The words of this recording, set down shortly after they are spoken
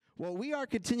Well, we are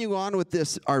continuing on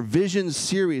with our vision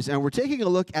series, and we're taking a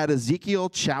look at Ezekiel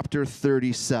chapter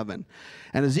 37.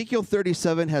 And Ezekiel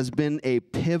 37 has been a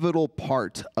pivotal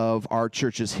part of our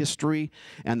church's history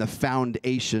and the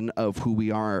foundation of who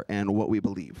we are and what we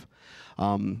believe.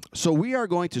 So we are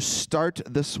going to start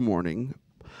this morning.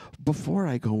 Before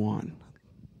I go on,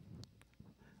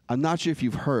 I'm not sure if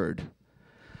you've heard,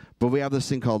 but we have this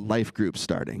thing called Life Group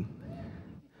starting.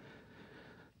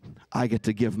 I get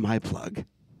to give my plug.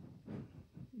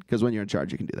 Because when you're in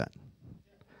charge, you can do that.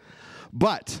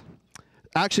 But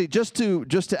actually, just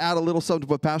to add a little something to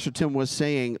what Pastor Tim was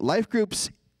saying, life groups,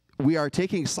 we are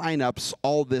taking sign-ups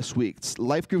all this week.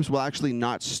 Life groups will actually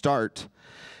not start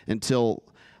until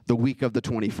the week of the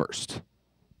 21st.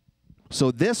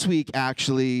 So this week,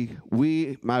 actually,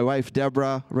 my wife,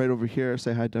 Deborah, right over here,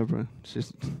 say hi, Deborah,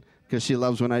 because she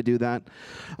loves when I do that.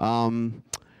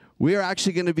 We are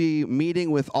actually going to be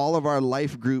meeting with all of our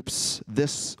life group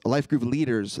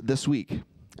leaders this week,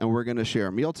 and we're going to share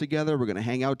a meal together. We're going to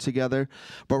hang out together,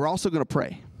 but we're also going to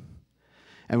pray,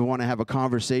 and we want to have a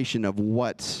conversation of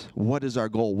what is our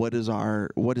goal, what is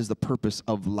the purpose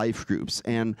of life groups,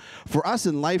 and for us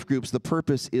in life groups, the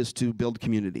purpose is to build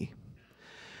community.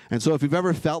 And so, if you've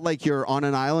ever felt like you're on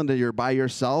an island and you're by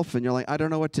yourself, and you're like, I don't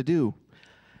know what to do,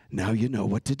 now you know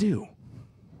what to do.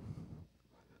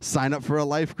 Sign up for a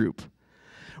life group.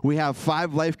 We have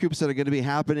 5 life groups that are going to be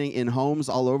happening in homes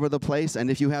all over the place. And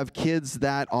if you have kids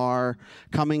that are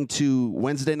coming to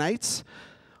Wednesday nights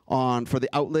for the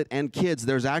outlet and kids,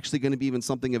 there's actually going to be even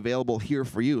something available here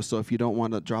for you. So if you don't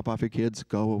want to drop off your kids,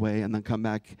 go away and then come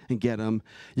back and get them,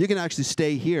 you can actually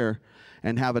stay here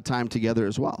and have a time together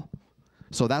as well.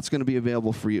 So that's going to be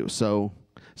available for you. So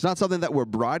it's not something that we're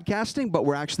broadcasting, but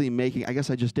we're actually making, I guess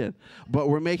I just did, but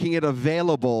we're making it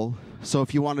available. So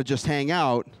if you want to just hang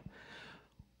out,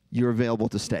 you're available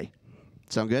to stay.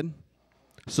 Sound good?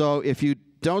 So if you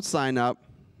don't sign up,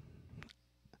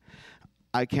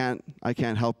 I can't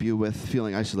help you with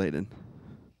feeling isolated.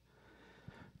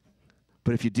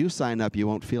 But if you do sign up, you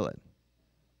won't feel it.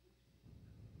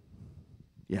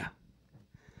 Yeah.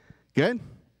 Good?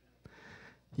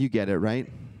 You get it, right?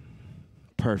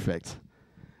 Perfect.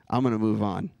 I'm going to move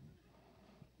on.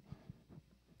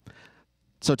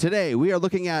 So today, we are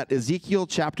looking at Ezekiel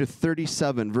chapter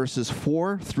 37, verses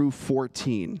 4 through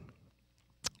 14.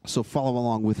 So follow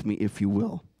along with me, if you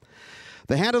will.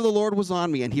 The hand of the Lord was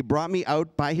on me, and he brought me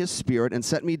out by his Spirit and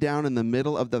set me down in the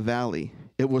middle of the valley.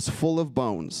 It was full of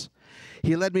bones.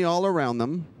 He led me all around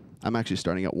them. I'm actually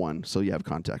starting at 1, so you have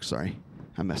context. Sorry,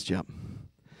 I messed you up.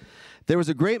 There was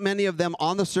a great many of them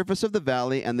on the surface of the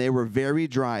valley, and they were very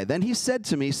dry. Then he said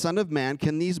to me, Son of man,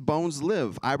 can these bones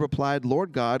live? I replied,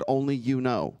 Lord God, only you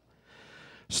know.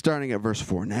 Starting at verse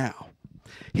 4 now.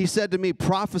 He said to me,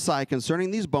 prophesy concerning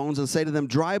these bones and say to them,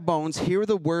 dry bones, hear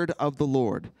the word of the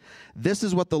Lord. This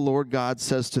is what the Lord God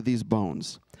says to these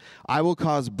bones. I will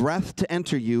cause breath to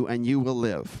enter you, and you will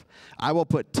live. I will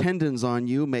put tendons on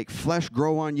you, make flesh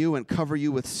grow on you, and cover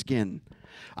you with skin.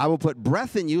 I will put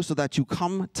breath in you so that you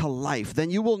come to life.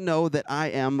 Then you will know that I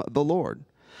am the Lord.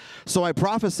 So I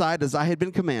prophesied as I had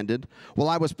been commanded. While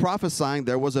I was prophesying,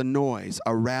 there was a noise,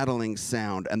 a rattling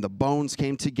sound, and the bones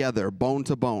came together, bone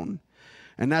to bone.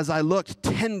 And as I looked,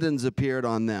 tendons appeared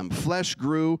on them. Flesh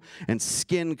grew, and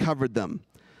skin covered them.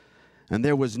 And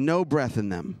there was no breath in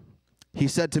them. He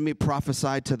said to me,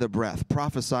 prophesy to the breath.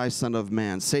 Prophesy, son of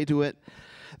man. Say to it,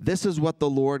 this is what the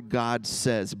Lord God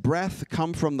says. Breath,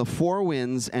 come from the 4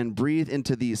 winds and breathe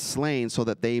into these slain so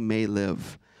that they may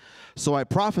live. So I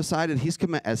prophesied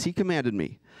as he commanded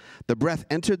me. The breath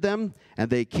entered them, and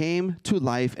they came to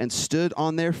life and stood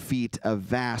on their feet, a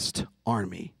vast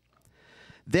army.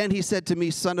 Then he said to me,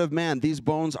 Son of man, these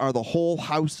bones are the whole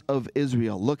house of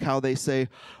Israel. Look how they say,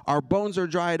 our bones are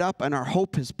dried up and our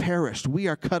hope has perished. We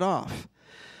are cut off.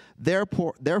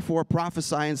 Therefore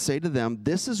prophesy and say to them,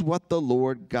 this is what the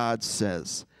Lord God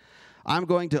says. I'm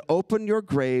going to open your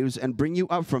graves and bring you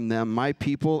up from them, my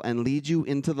people, and lead you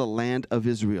into the land of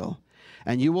Israel.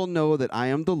 And you will know that I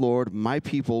am the Lord, my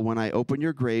people, when I open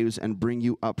your graves and bring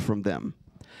you up from them.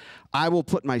 I will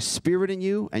put my spirit in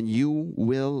you, and you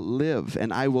will live,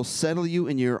 and I will settle you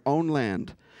in your own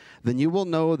land. Then you will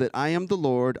know that I am the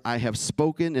Lord. I have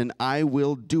spoken, and I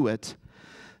will do it.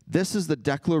 This is the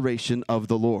declaration of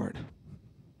the Lord.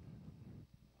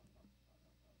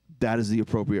 That is the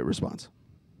appropriate response.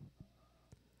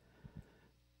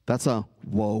 That's a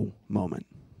whoa moment.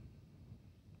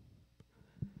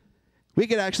 We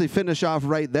could actually finish off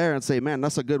right there and say, man,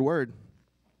 that's a good word.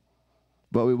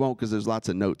 But we won't because there's lots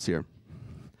of notes here.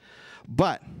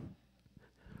 But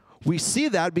we see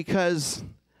that because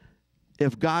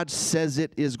if God says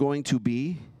it is going to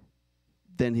be,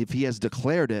 then if he has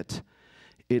declared it,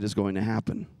 it is going to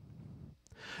happen.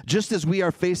 Just as we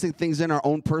are facing things in our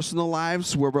own personal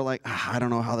lives where we're like, I don't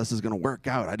know how this is going to work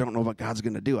out. I don't know what God's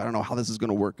going to do. I don't know how this is going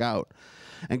to work out.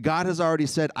 And God has already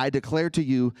said, I declare to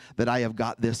you that I have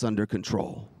got this under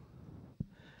control.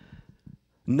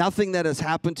 Nothing that has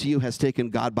happened to you has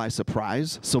taken God by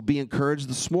surprise. So be encouraged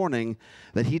this morning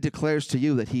that he declares to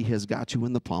you that he has got you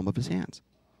in the palm of his hands.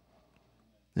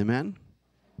 Amen?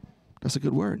 That's a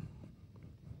good word.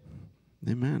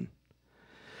 Amen.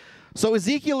 So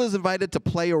Ezekiel is invited to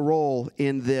play a role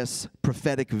in this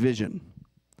prophetic vision.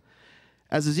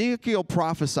 As Ezekiel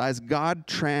prophesies, God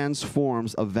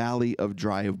transforms a valley of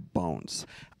dry bones.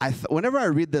 Whenever I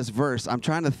read this verse, I'm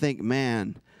trying to think,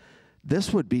 man,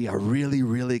 this would be a really,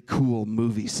 really cool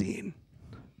movie scene.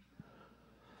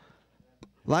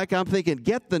 Like I'm thinking,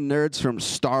 get the nerds from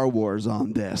Star Wars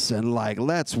on this and like,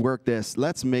 let's work this,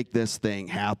 let's make this thing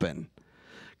happen.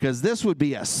 Because this would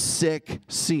be a sick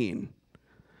scene.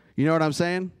 You know what I'm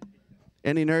saying?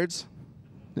 Any nerds?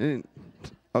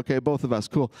 Okay, both of us.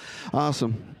 Cool.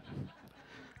 Awesome.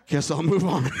 Guess I'll move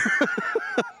on.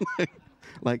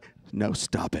 like, no,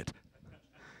 stop it.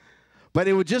 But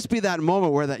it would just be that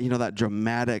moment where that, that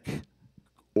dramatic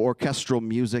orchestral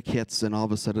music hits and all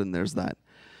of a sudden there's that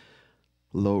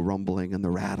low rumbling and the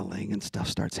rattling and stuff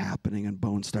starts happening and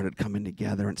bones started coming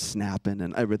together and snapping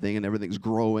and everything's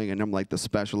growing and I'm like, the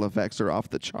special effects are off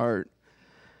the chart.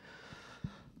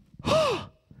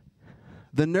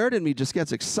 The nerd in me just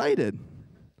gets excited.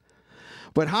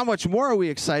 But how much more are we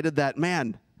excited that,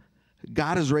 man,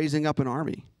 God is raising up an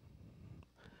army?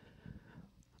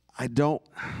 I don't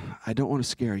want to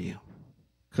scare you.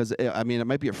 Because, it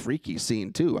might be a freaky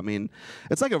scene, too.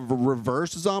 It's like a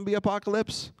reverse zombie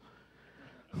apocalypse.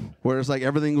 Where it's like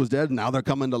everything was dead and now they're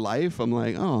coming to life. I'm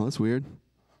like, oh, that's weird.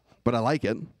 But I like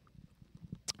it.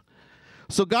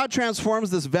 So God transforms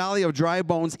this valley of dry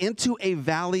bones into a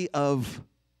valley of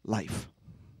life.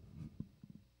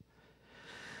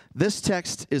 This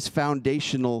text is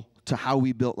foundational to how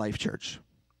we built Life Church.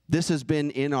 This has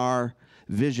been in our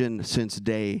vision since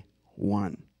day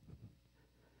one.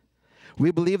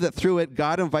 We believe that through it,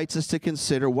 God invites us to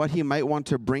consider what he might want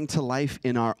to bring to life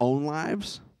in our own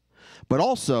lives, but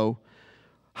also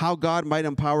how God might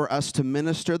empower us to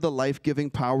minister the life-giving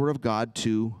power of God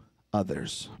to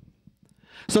others.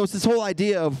 So it's this whole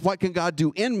idea of what can God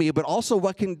do in me, but also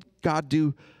what can God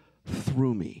do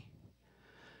through me.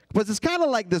 But it's kind of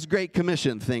like this Great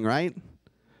Commission thing, right?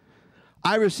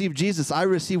 I receive Jesus. I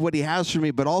receive what he has for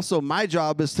me, but also my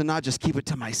job is to not just keep it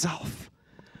to myself.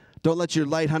 Don't let your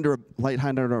light under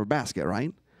a basket,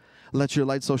 right? Let your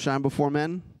light so shine before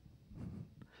men.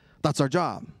 That's our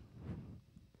job.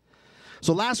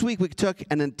 So last week we took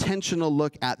an intentional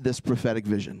look at this prophetic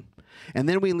vision. And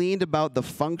then we leaned about the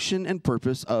function and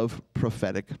purpose of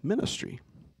prophetic ministry.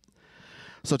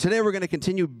 So today we're going to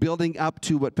continue building up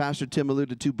to what Pastor Tim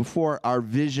alluded to before, our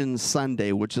Vision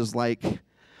Sunday, which is like, I'm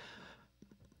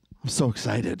so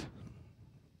excited.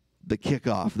 The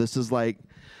kickoff. This is like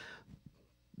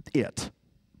it.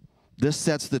 This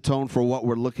sets the tone for what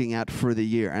we're looking at for the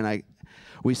year. And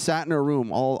we sat in a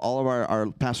room, all of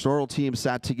our pastoral team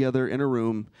sat together in a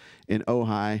room in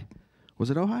Ojai. Was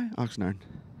it Ojai? Oxnard.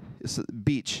 It's a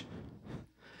beach.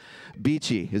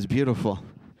 Beachy is beautiful.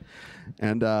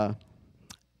 And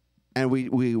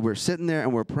we were sitting there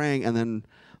and we're praying, and then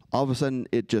all of a sudden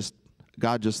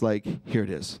God just like, here it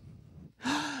is.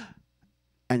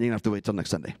 And you're going to have to wait till next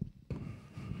Sunday.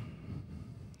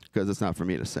 Because it's not for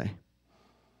me to say.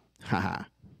 Haha.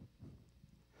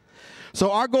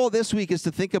 So our goal this week is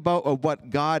to think about what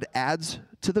God adds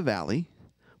to the valley,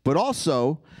 but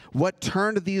also what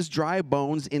turned these dry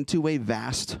bones into a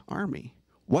vast army.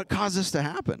 What caused this to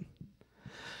happen?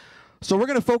 So we're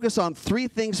going to focus on three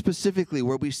things specifically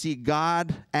where we see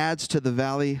God adds to the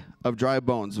valley of dry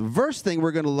bones. First thing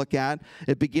we're going to look at,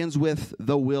 it begins with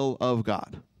the will of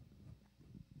God.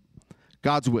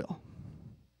 God's will.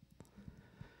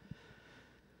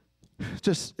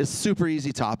 It's a super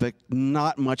easy topic,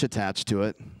 not much attached to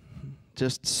it.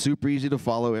 Just super easy to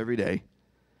follow every day.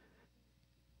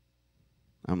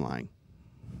 I'm lying.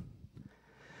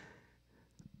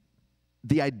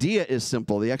 The idea is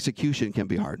simple. The execution can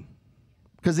be hard.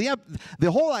 Because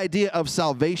the whole idea of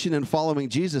salvation and following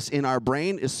Jesus in our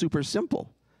brain is super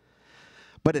simple.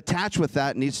 But attached with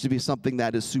that needs to be something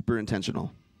that is super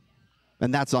intentional.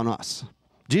 And that's on us.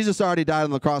 Jesus already died on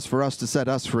the cross for us to set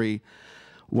us free.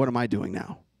 What am I doing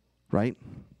now? Right?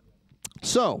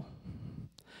 So,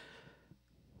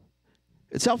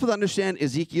 it's helpful to understand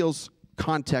Ezekiel's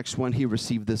context when he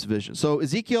received this vision. So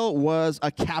Ezekiel was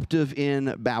a captive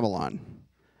in Babylon.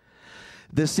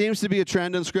 This seems to be a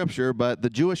trend in Scripture, but the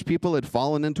Jewish people had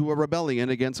fallen into a rebellion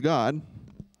against God.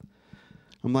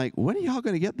 I'm like, when are y'all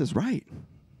going to get this right?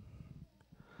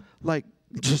 Like,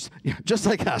 just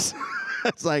like us.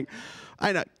 It's like,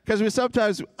 I know, because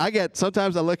sometimes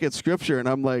I look at Scripture and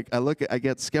I'm like, I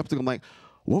get skeptical. I'm like,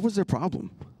 what was their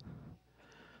problem?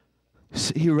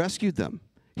 He rescued them.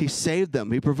 He saved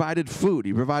them. He provided food.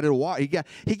 He provided water.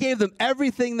 He gave them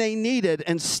everything they needed,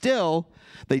 and still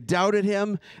they doubted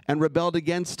him and rebelled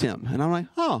against him. And I'm like,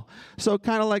 oh, so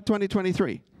kind of like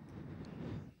 2023.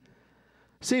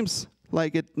 Seems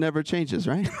like it never changes,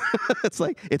 right? It's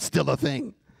like, it's still a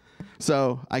thing.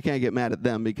 So I can't get mad at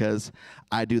them because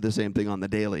I do the same thing on the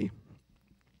daily.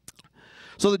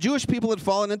 So the Jewish people had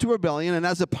fallen into rebellion, and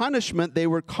as a punishment, they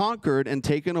were conquered and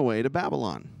taken away to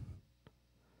Babylon.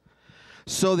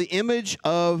 So the image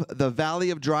of the valley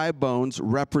of dry bones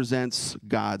represents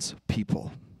God's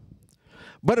people,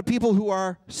 but a people who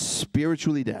are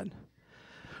spiritually dead,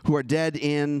 who are dead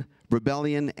in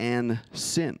rebellion and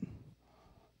sin.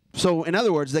 So in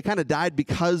other words, they kind of died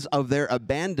because of their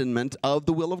abandonment of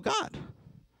the will of God.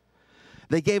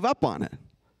 They gave up on it.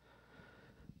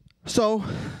 So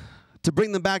to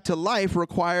bring them back to life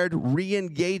required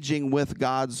re-engaging with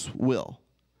God's will.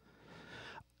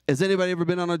 Has anybody ever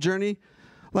been on a journey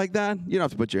like that? You don't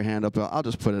have to put your hand up. I'll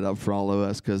just put it up for all of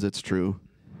us because it's true.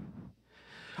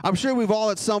 I'm sure we've all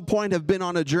at some point have been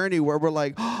on a journey where we're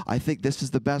like, oh, I think this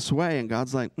is the best way. And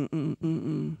God's like, all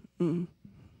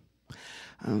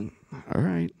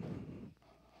right.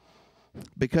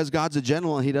 Because God's a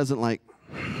general and he doesn't like,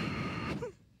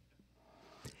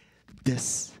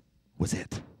 this was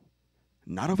it.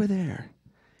 Not over there.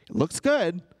 It looks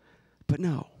good, but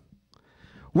no.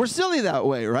 We're silly that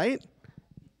way, right?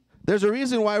 There's a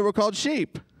reason why we're called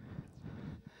sheep.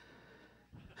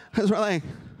 Because we're like,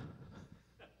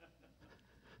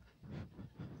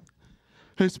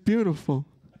 it's beautiful.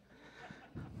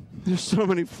 There's so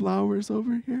many flowers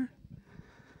over here.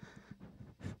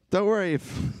 Don't worry,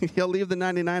 he'll leave the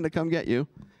 99 to come get you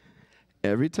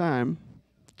every time.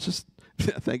 Just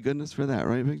thank goodness for that,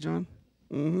 right, Big John?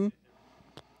 Mm-hmm.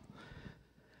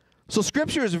 So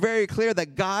Scripture is very clear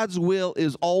that God's will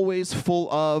is always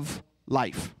full of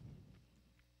life.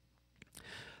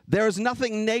 There is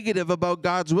nothing negative about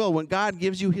God's will. When God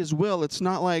gives you his will, it's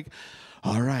not like,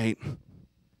 all right,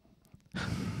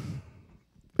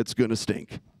 it's going to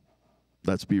stink.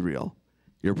 Let's be real.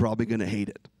 You're probably going to hate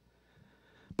it.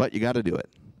 But you got to do it.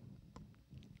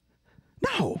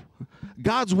 No.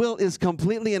 God's will is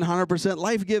completely and 100%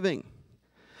 life-giving.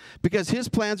 Because his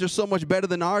plans are so much better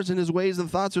than ours and his ways and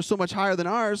thoughts are so much higher than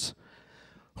ours.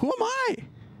 Who am I?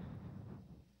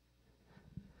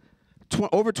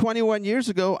 Over 21 years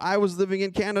ago, I was living in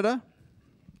Canada.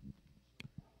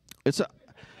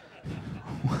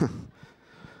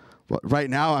 Well, right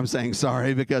now I'm saying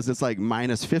sorry because it's like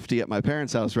minus 50 at my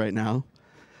parents' house right now.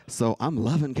 So I'm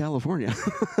loving California.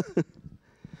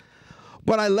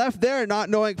 But I left there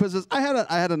not knowing, because I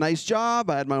had a nice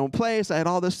job, I had my own place, I had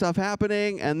all this stuff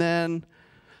happening, and then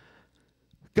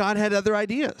God had other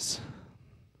ideas.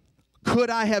 Could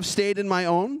I have stayed in my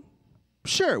own?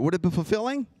 Sure. Would it be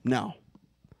fulfilling? No.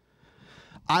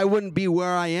 I wouldn't be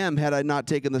where I am had I not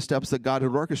taken the steps that God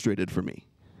had orchestrated for me.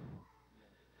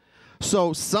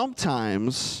 So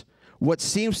sometimes what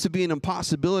seems to be an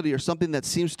impossibility or something that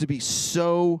seems to be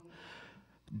so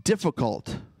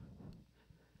difficult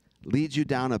leads you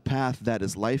down a path that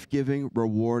is life-giving,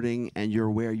 rewarding, and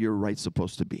you're where you're right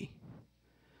supposed to be.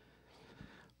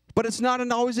 But it's not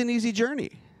always an easy journey.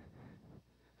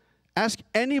 Ask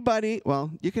anybody,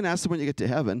 well, you can ask them when you get to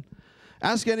heaven.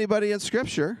 Ask anybody in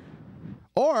Scripture,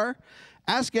 or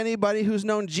ask anybody who's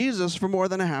known Jesus for more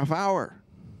than a half hour.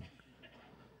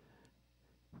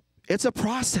 It's a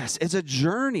process. It's a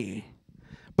journey.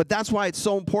 But that's why it's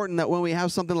so important that when we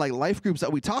have something like life groups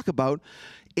that we talk about,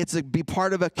 it's be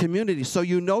part of a community. So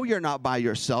you know you're not by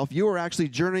yourself. You are actually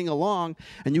journeying along,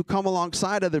 and you come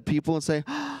alongside other people and say,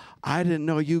 oh, I didn't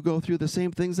know you go through the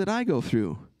same things that I go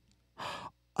through.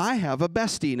 I have a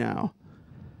bestie now.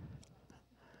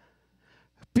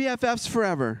 BFFs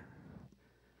forever.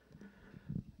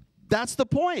 That's the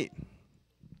point.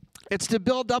 It's to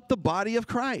build up the body of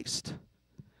Christ.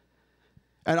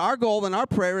 And our goal and our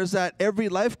prayer is that every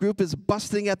life group is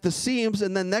busting at the seams,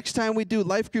 and then next time we do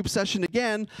life group session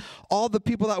again, all the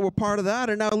people that were part of that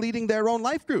are now leading their own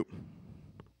life group.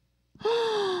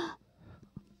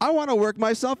 I want to work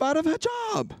myself out of a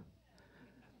job.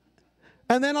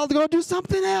 And then I'll go do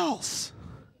something else.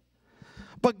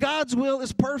 But God's will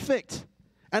is perfect,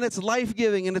 and it's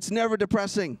life-giving, and it's never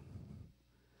depressing.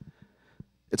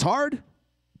 It's hard.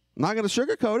 I'm not going to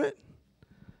sugarcoat it,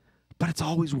 but it's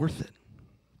always worth it.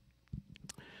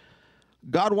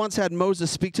 God once had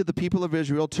Moses speak to the people of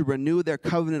Israel to renew their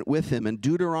covenant with him. In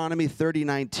Deuteronomy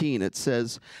 30:19, it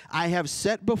says, I have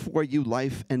set before you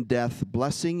life and death,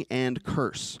 blessing and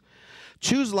curse.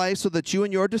 Choose life so that you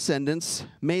and your descendants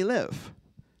may live.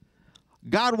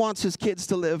 God wants his kids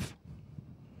to live.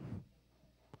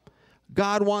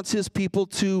 God wants his people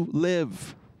to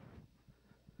live.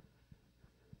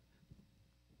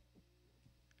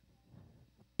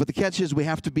 But the catch is we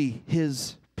have to be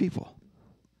his people.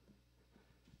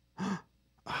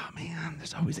 Oh, man,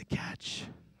 there's always a catch.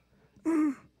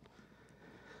 Oh,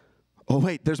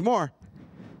 wait, there's more.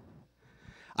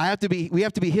 We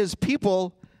have to be his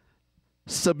people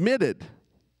submitted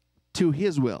to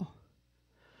his will.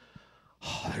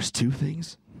 Oh, there's two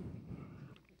things.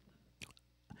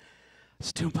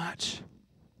 It's too much.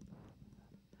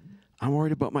 I'm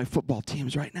worried about my football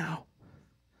teams right now.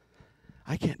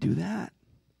 I can't do that.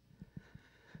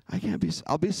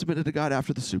 I'll be submitted to God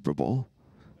after the Super Bowl.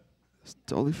 It's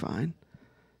totally fine.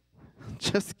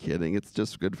 Just kidding. It's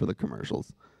just good for the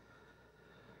commercials.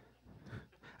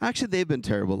 Actually, they've been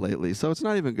terrible lately, so it's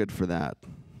not even good for that.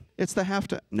 It's the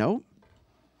halftime. No?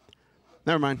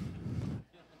 Never mind.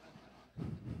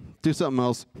 Do something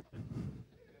else.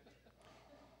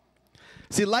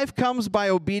 See, life comes by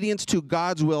obedience to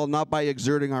God's will, not by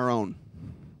exerting our own.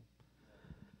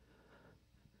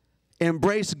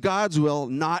 Embrace God's will,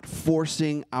 not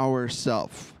forcing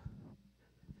ourselves.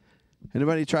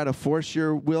 Anybody try to force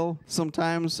your will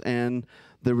sometimes and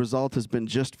the result has been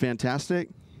just fantastic?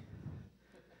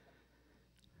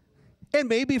 And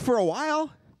maybe for a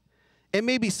while, it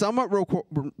may be somewhat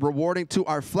rewarding to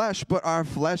our flesh, but our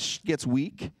flesh gets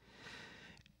weak.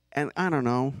 And I don't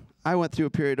know. I went through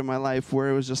a period of my life where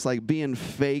it was just like being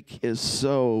fake is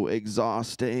so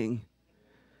exhausting.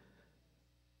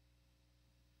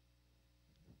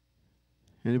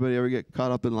 Anybody ever get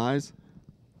caught up in lies?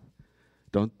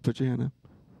 Don't put your hand up.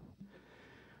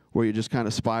 Where you just kind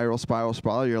of spiral.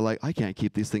 You're like, I can't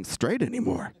keep these things straight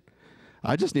anymore.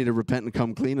 I just need to repent and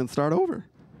come clean and start over.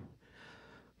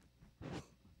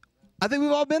 I think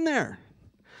we've all been there.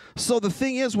 So the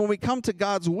thing is, when we come to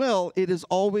God's will, it is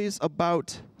always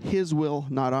about his will,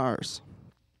 not ours.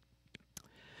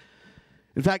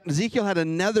 In fact, Ezekiel had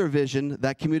another vision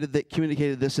that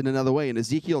communicated this in another way. In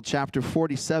Ezekiel chapter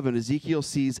 47, Ezekiel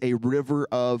sees a river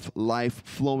of life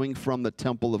flowing from the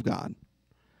temple of God.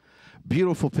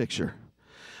 Beautiful picture.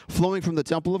 Flowing from the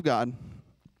temple of God.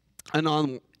 And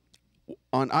on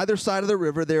either side of the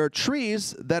river, there are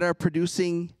trees that are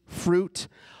producing fruit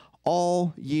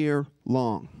all year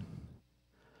long.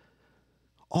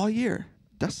 All year.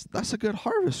 That's a good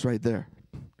harvest right there.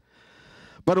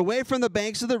 But away from the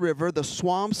banks of the river, the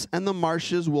swamps and the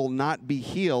marshes will not be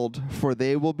healed, for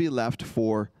they will be left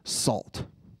for salt.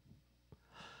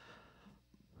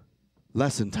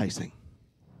 Less enticing.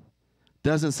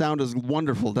 Doesn't sound as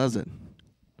wonderful, does it?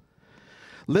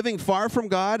 Living far from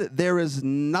God, there is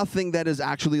nothing that is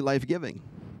actually life-giving.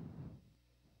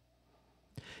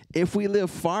 If we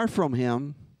live far from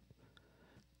him,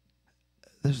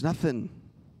 there's nothing.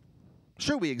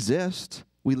 Sure, we exist.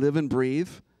 We live and breathe.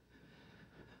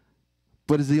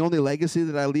 But is the only legacy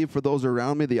that I leave for those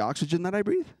around me the oxygen that I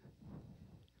breathe?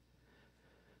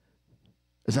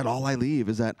 Is that all I leave?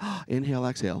 Is that inhale,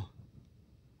 exhale?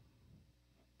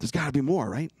 There's got to be more,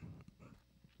 right?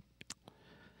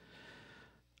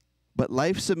 But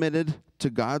life submitted to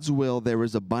God's will, there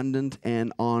is abundant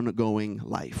and ongoing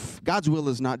life. God's will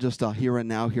is not just a here and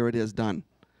now, here it is, done.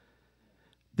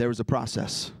 There is a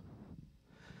process.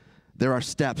 There are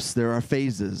steps. There are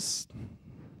phases.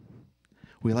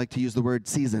 We like to use the word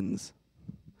seasons,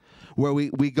 where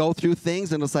we go through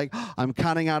things and it's like, I'm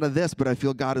counting out of this, but I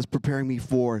feel God is preparing me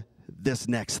for this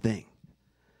next thing.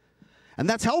 And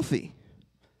that's healthy.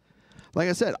 Like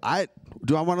I said,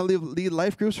 do I want to lead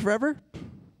life groups forever?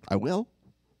 I will.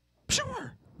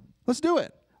 Sure. Let's do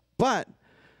it. But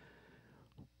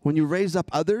when you raise up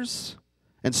others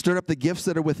and stir up the gifts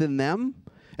that are within them,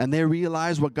 and they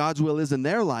realize what God's will is in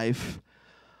their life,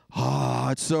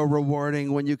 it's so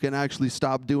rewarding when you can actually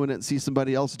stop doing it and see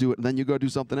somebody else do it, and then you go do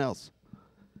something else.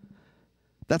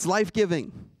 That's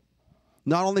life-giving.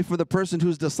 Not only for the person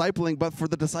who's discipling, but for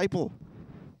the disciple.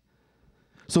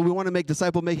 So we want to make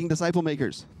disciple-making disciple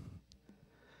makers.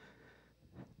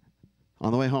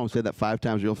 On the way home, say that 5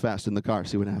 times real fast in the car.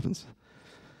 See what happens.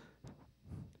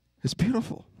 It's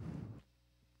beautiful.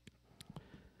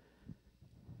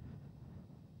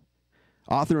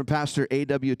 Author and pastor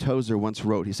A.W. Tozer once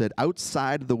wrote, he said,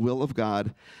 outside the will of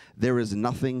God, there is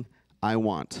nothing I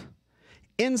want.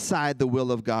 Inside the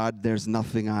will of God, there's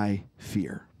nothing I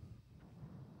fear.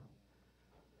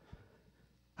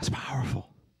 That's powerful.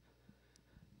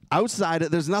 Outside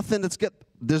it, there's nothing that's good.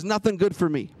 There's nothing good for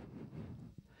me.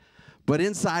 But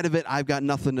inside of it, I've got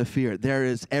nothing to fear. There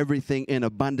is everything in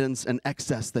abundance and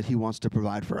excess that he wants to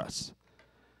provide for us.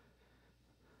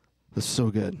 That's so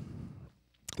good.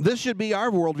 This should be our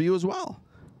worldview as well.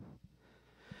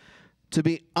 To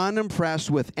be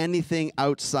unimpressed with anything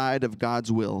outside of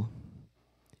God's will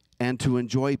and to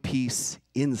enjoy peace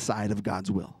inside of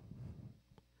God's will.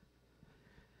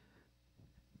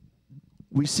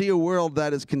 We see a world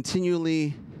that is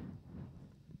continually,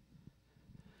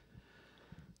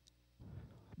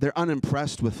 they're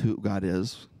unimpressed with who God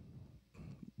is,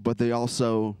 but they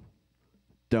also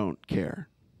don't care.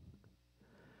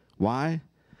 Why?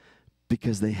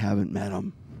 Because they haven't met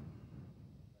him.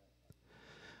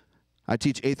 I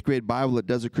teach 8th grade Bible at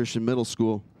Desert Christian Middle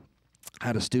School. I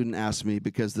had a student ask me,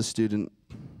 because the student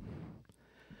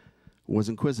was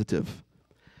inquisitive.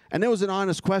 And it was an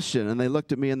honest question, and they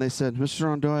looked at me and they said, Mr.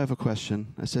 Rondeau, I have a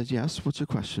question. I said, yes, what's your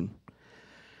question?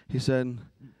 He said,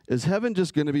 is heaven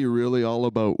just going to be really all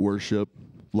about worship?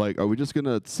 Like, are we just going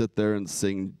to sit there and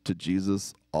sing to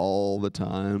Jesus all the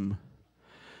time?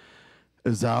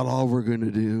 Is that all we're going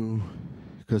to do?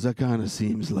 Because that kind of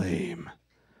seems lame.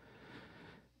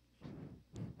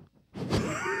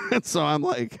 And so I'm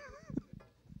like,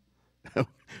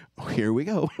 oh, here we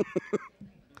go.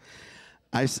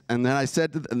 And then I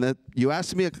said, and that you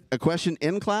asked me a question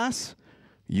in class,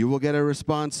 you will get a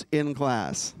response in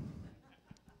class.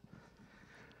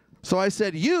 So I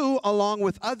said, you, along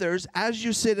with others, as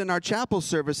you sit in our chapel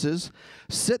services,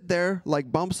 sit there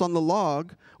like bumps on the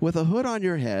log with a hood on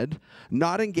your head,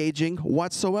 not engaging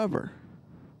whatsoever.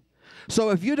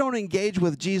 So if you don't engage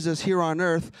with Jesus here on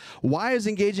earth, why is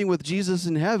engaging with Jesus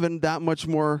in heaven that much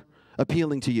more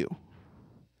appealing to you?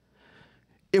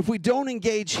 If we don't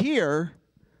engage here,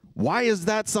 why is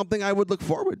that something I would look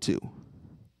forward to?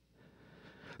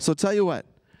 So tell you what,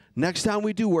 next time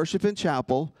we do worship in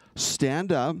chapel,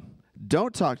 stand up,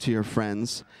 don't talk to your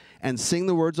friends, and sing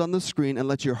the words on the screen and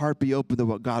let your heart be open to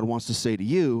what God wants to say to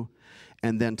you,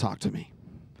 and then talk to me.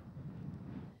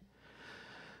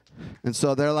 And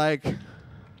so they're like,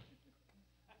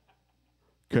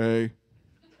 okay.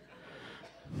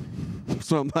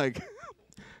 So I'm like,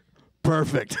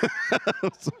 perfect.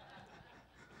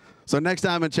 So next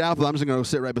time in chapel, I'm just going to go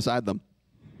sit right beside them.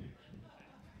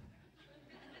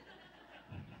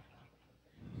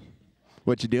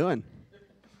 What you doing?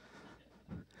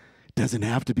 Doesn't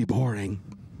have to be boring.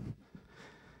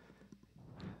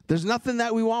 There's nothing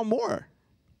that we want more.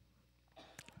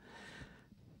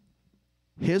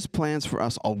 His plans for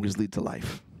us always lead to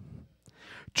life.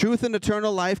 Truth and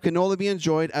eternal life can only be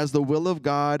enjoyed as the will of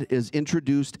God is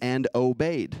introduced and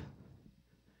obeyed.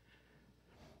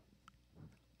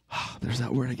 There's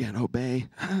that word again, obey.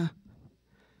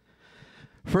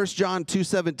 1 John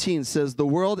 2:17 says, the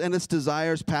world and its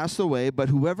desires pass away, but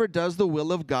whoever does the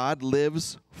will of God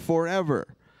lives forever.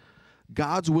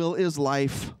 God's will is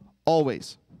life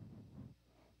always.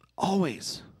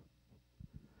 Always.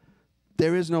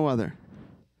 There is no other.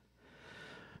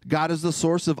 God is the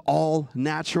source of all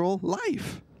natural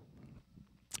life.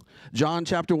 John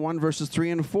chapter 1, verses 3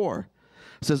 and 4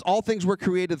 says, all things were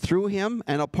created through him,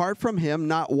 and apart from him,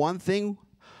 not one thing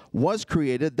was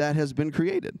created that has been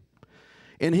created.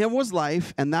 In him was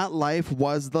life, and that life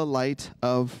was the light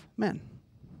of men.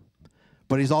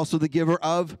 But he's also the giver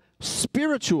of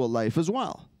spiritual life as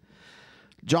well.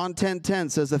 John 10:10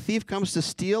 says, a thief comes to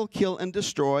steal, kill, and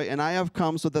destroy, and I have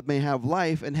come so that they may have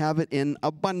life and have it in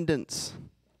abundance.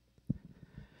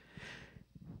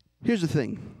 Here's the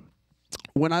thing.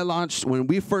 When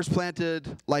we first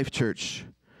planted Life Church,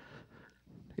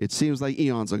 it seems like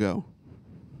eons ago,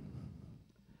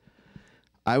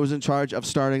 I was in charge of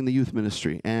starting the youth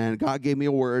ministry, and God gave me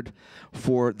a word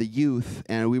for the youth,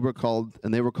 and they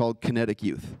were called kinetic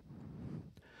youth,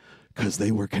 because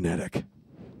they were kinetic.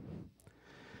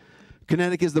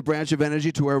 Kinetic is the branch of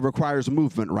energy to where it requires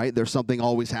movement, right? There's something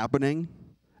always happening,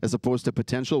 as opposed to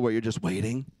potential where you're just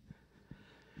waiting.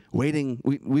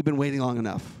 We've been waiting long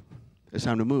enough. It's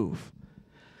time to move.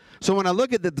 So when I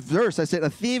look at the verse, I said, a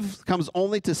thief comes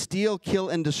only to steal, kill,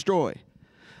 and destroy.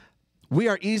 We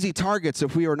are easy targets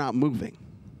if we are not moving.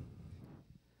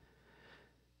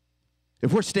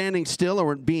 If we're standing still or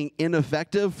we're being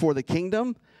ineffective for the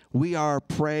kingdom, we are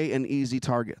prey and easy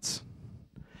targets.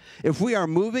 If we are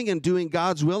moving and doing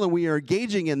God's will and we are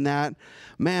engaging in that,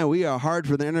 man, we are hard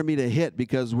for the enemy to hit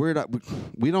because we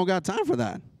don't got time for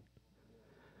that.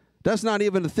 That's not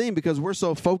even a thing because we're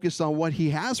so focused on what he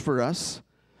has for us.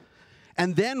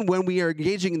 And then when we are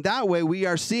engaging in that way, we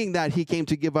are seeing that he came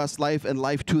to give us life and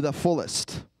life to the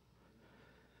fullest.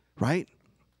 Right?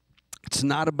 It's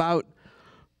not about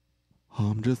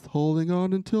I'm just holding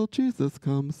on until Jesus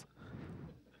comes.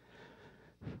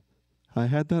 I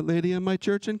had that lady in my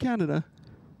church in Canada.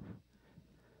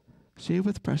 She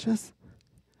was precious.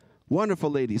 Wonderful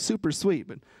lady, super sweet,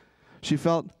 but she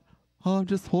felt, oh, I'm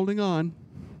just holding on.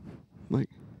 Like,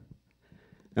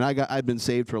 and I'd been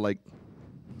saved for like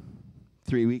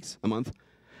 3 weeks, a month.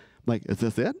 Like, is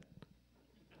this it?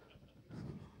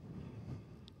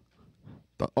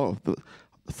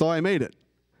 So I made it.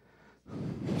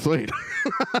 Sweet.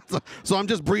 So I'm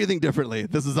just breathing differently.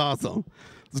 This is awesome.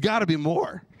 There's got to be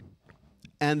more.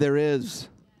 And there is.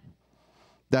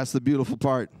 That's the beautiful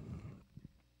part.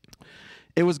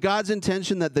 It was God's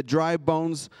intention that the dry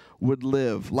bones would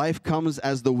live. Life comes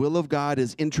as the will of God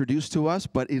is introduced to us,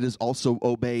 but it is also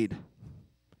obeyed.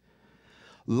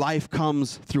 Life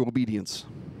comes through obedience.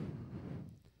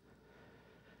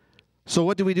 So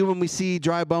what do we do when we see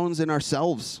dry bones in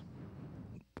ourselves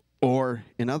or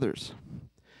in others?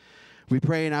 We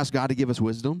pray and ask God to give us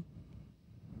wisdom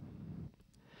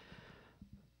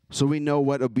so we know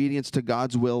what obedience to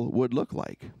God's will would look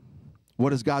like.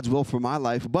 What is God's will for my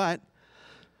life? But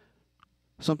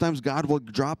sometimes God will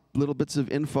drop little bits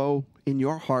of info in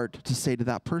your heart to say to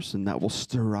that person that will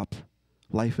stir up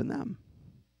life in them.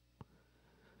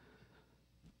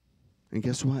 And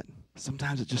guess what?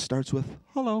 Sometimes it just starts with,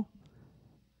 hello.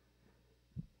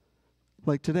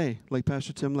 Like today, like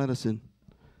Pastor Tim led us in.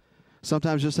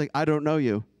 Sometimes just like, I don't know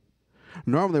you.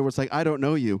 Normally it's like, I don't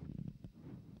know you.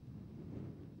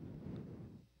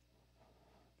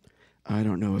 I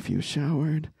don't know if you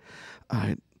showered.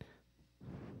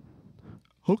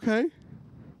 Okay.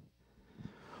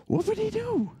 What would he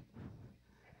do?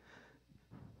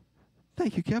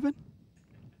 Thank you, Kevin.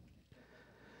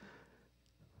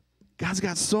 God's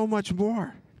got so much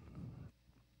more.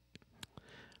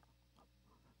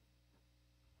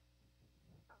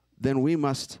 Then we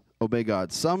must obey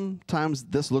God. Sometimes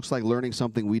this looks like learning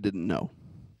something we didn't know.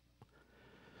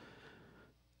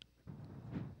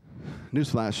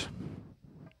 Newsflash.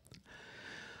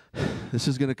 This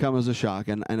is going to come as a shock,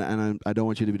 and I don't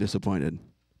want you to be disappointed.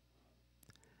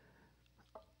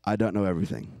 I don't know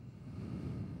everything.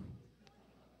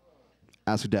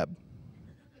 Ask Deb.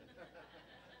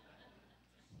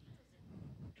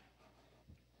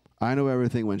 I know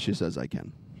everything when she says I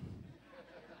can.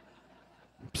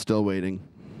 Still waiting.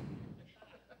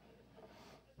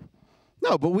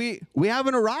 No, but we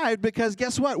haven't arrived because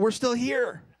guess what? We're still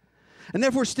here. And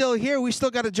if we're still here, we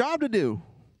still got a job to do.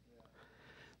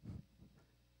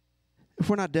 If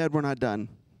we're not dead, we're not done.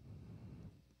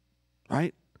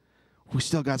 Right? We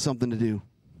still got something to do.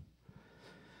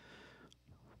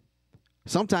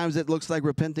 Sometimes it looks like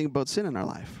repenting about sin in our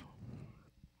life.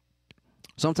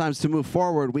 Sometimes to move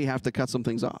forward, we have to cut some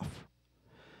things off.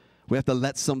 We have to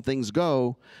let some things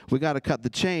go. We got to cut the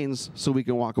chains so we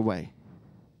can walk away.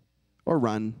 Or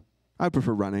run. I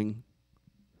prefer running.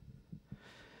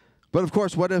 But of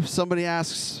course, what if somebody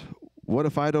asks, what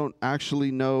if I don't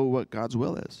actually know what God's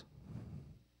will is?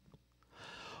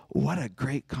 What a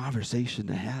great conversation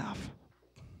to have.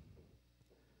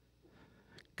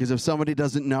 Because if somebody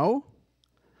doesn't know,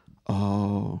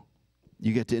 oh,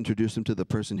 you get to introduce them to the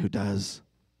person who does.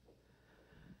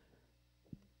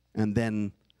 And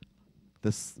then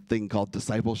this thing called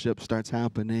discipleship starts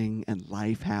happening, and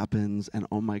life happens, and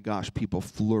oh my gosh, people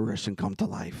flourish and come to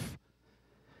life.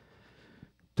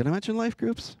 Did I mention life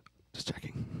groups? Just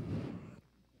checking.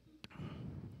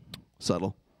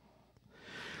 Subtle.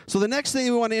 So the next thing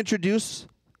we want to introduce,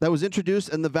 that was introduced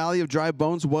in the Valley of Dry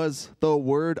Bones, was the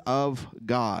Word of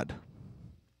God.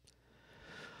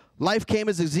 Life came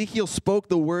as Ezekiel spoke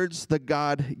the words that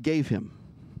God gave him.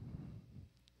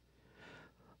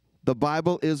 The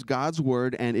Bible is God's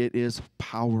word, and it is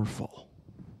powerful.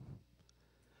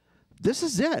 This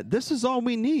is it. This is all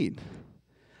we need.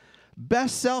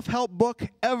 Best self-help book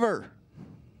ever.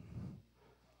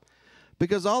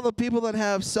 Because all the people that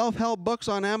have self-help books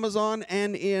on Amazon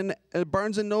and in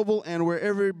Barnes & Noble and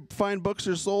wherever fine books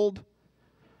are sold,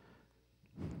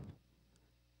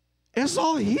 it's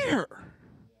all here.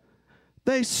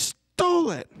 They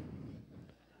stole it.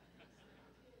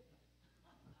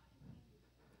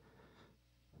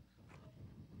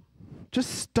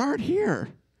 Just start here.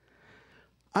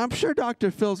 I'm sure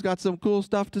Dr. Phil's got some cool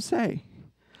stuff to say.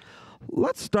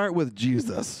 Let's start with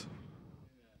Jesus.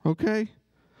 Okay?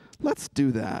 Let's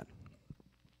do that.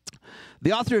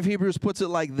 The author of Hebrews puts it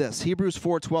like this. Hebrews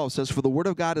 4:12 says, "For the word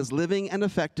of God is living and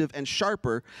effective and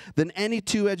sharper than any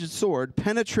two-edged sword,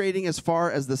 penetrating as far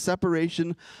as the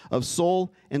separation of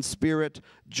soul and spirit,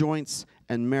 joints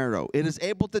and marrow. It is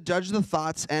able to judge the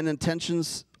thoughts and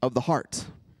intentions of the heart."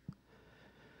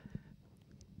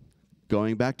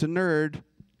 Going back to nerd,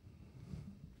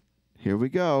 Here we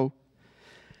go.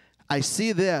 I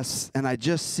see this, and I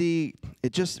just see,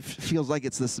 it just feels like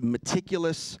it's this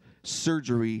meticulous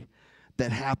surgery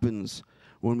that happens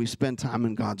when we spend time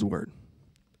in God's Word.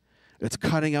 It's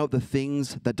cutting out the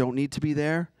things that don't need to be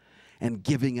there and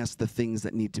giving us the things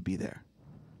that need to be there.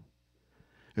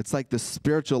 It's like the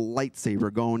spiritual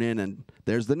lightsaber going in, and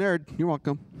there's the nerd. You're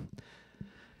welcome.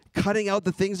 Cutting out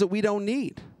the things that we don't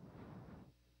need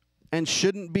and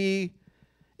shouldn't be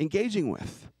engaging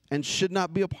with and should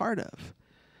not be a part of,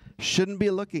 shouldn't be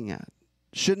looking at,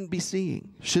 shouldn't be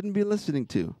seeing, shouldn't be listening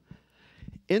to.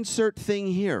 Insert thing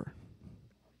here.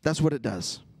 That's what it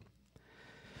does.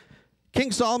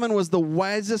 King Solomon was the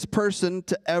wisest person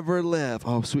to ever live.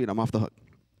 Oh, sweet, I'm off the hook.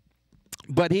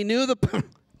 But he knew the...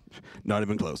 Not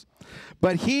even close.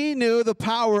 But he knew the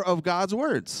power of God's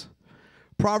words.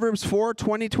 Proverbs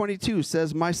 4:20-22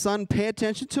 says, "My son, pay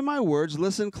attention to my words.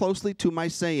 Listen closely to my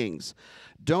sayings.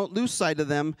 Don't lose sight of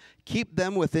them. Keep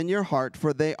them within your heart,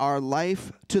 for they are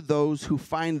life to those who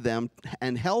find them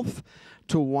and health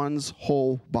to one's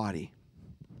whole body."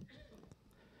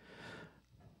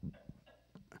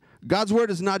 God's word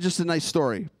is not just a nice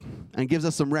story and gives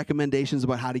us some recommendations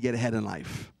about how to get ahead in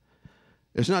life.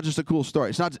 It's not just a cool story.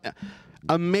 It's not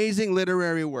amazing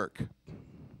literary work.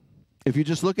 If you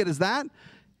just look at it as that,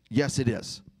 yes, it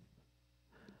is.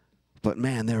 But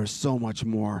man, there is so much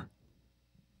more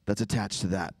that's attached to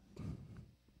that.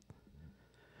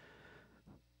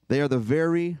 They are the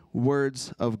very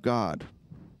words of God,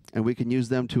 and we can use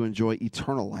them to enjoy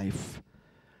eternal life,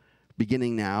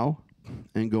 beginning now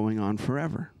and going on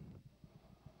forever.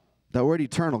 That word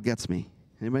eternal gets me.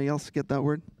 Anybody else get that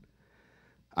word?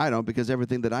 I don't, because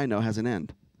everything that I know has an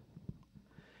end.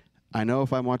 I know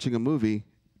if I'm watching a movie,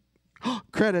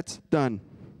 credits, done.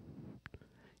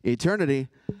 Eternity,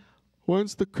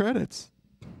 when's the credits?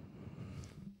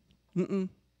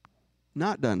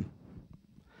 Not done.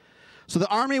 So the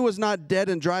army was not dead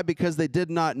and dry because they did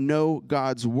not know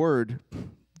God's word.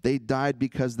 They died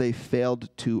because they failed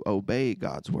to obey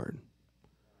God's word.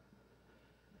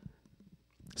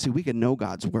 See, we can know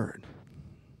God's word.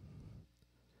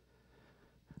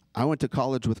 I went to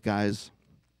college with guys.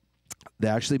 They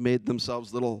actually made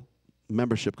themselves little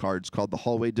membership cards called the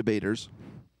Hallway Debaters.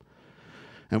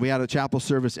 And we had a chapel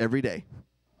service every day.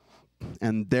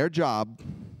 And their job,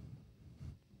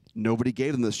 nobody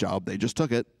gave them this job, they just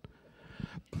took it,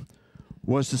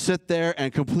 was to sit there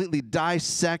and completely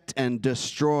dissect and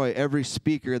destroy every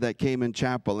speaker that came in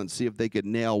chapel and see if they could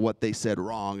nail what they said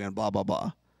wrong and blah, blah,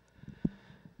 blah.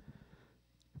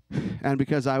 And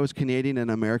because I was Canadian in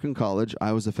American college,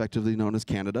 I was effectively known as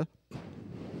Canada.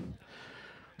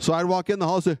 So I'd walk in the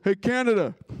hall and say, "Hey,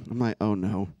 Canada." I'm like, oh,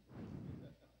 no.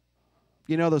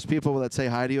 You know those people that say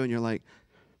hi to you and you're like,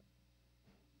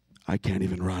 I can't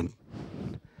even run.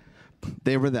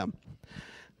 They were them.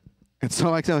 And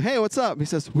so I said, "Hey, what's up?" He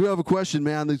says, "We have a question,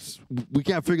 man. We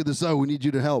can't figure this out. We need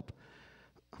you to help."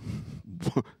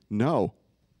 No.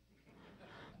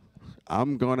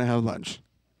 I'm going to have lunch.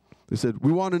 They said,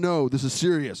 "We want to know. This is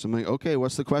serious." I'm like, "Okay,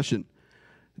 what's the question?"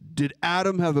 "Did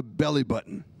Adam have a belly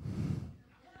button?"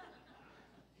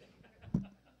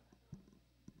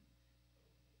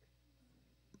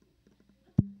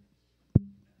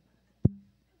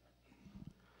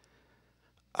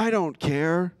 I don't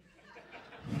care.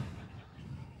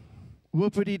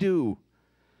 Whoopity-doo.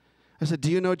 I said,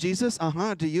 "Do you know Jesus?"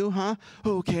 "Uh-huh. Do you, huh?"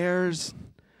 "Who cares?"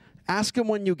 Ask him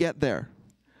when you get there.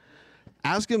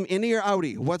 Ask him, innie or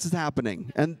outie, what's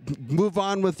happening, and move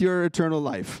on with your eternal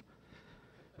life.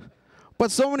 But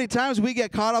so many times we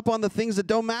get caught up on the things that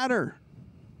don't matter.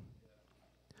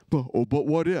 But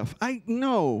what if? I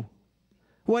know.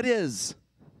 What is?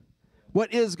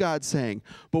 What is God saying?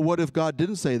 But what if God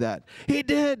didn't say that? He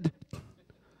did.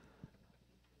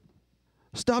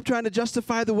 Stop trying to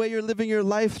justify the way you're living your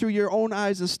life through your own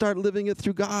eyes and start living it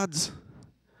through God's.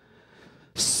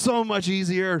 So much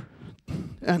easier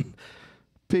and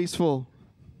peaceful.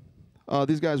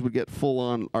 These guys would get full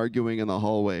on arguing in the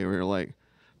hallway. We were like,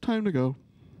 time to go.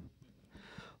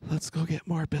 Let's go get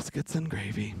more biscuits and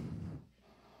gravy.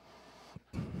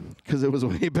 Because it was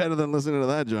way better than listening to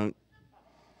that junk.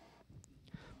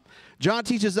 John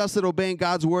teaches us that obeying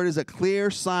God's word is a clear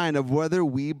sign of whether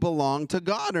we belong to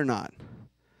God or not.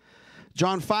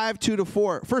 John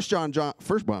 5:2-4. 1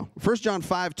 John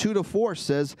 5:2-4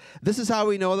 says, "This is how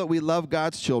we know that we love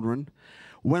God's children,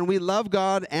 when we love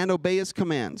God and obey his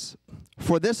commands.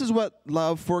 For this is what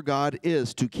love for God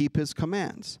is, to keep his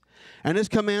commands. And his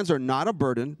commands are not a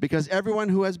burden, because everyone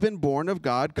who has been born of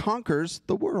God conquers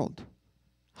the world."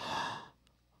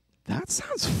 That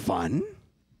sounds fun.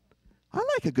 I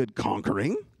like a good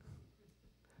conquering,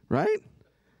 right?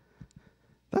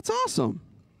 That's awesome.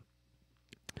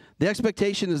 The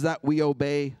expectation is that we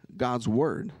obey God's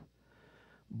word.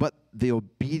 But the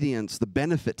obedience, the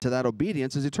benefit to that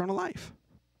obedience is eternal life.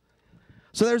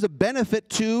 So there's a benefit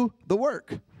to the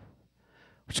work.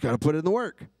 But you got to put it in the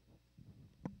work.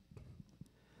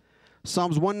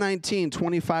 Psalms 119,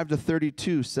 25 to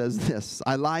 32 says this,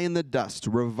 I lie in the dust,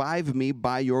 revive me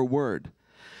by your word.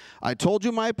 I told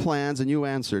you my plans and you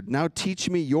answered. Now teach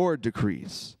me your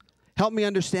decrees. Help me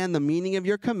understand the meaning of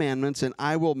your commandments and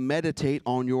I will meditate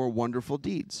on your wonderful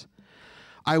deeds.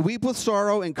 I weep with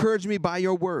sorrow, encourage me by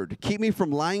your word. Keep me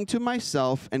from lying to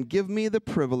myself and give me the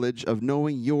privilege of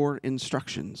knowing your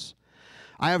instructions.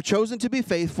 I have chosen to be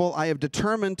faithful. I have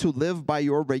determined to live by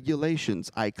your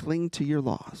regulations. I cling to your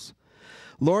laws.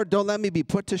 Lord, don't let me be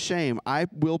put to shame. I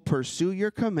will pursue your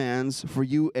commands, for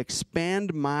you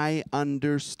expand my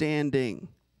understanding.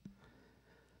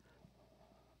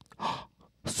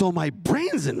 So my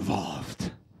brain's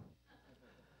involved.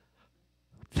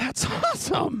 That's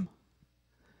awesome.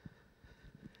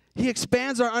 He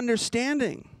expands our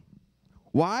understanding.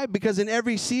 Why? Because in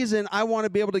every season, I want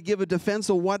to be able to give a defense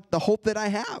of what the hope that I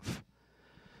have.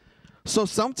 So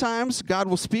sometimes God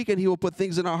will speak and he will put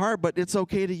things in our heart, but it's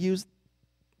okay to use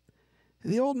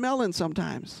the old melon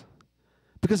sometimes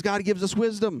because God gives us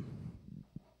wisdom.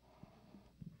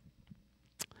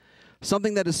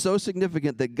 Something that is so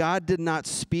significant that God did not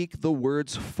speak the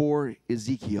words for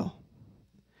Ezekiel.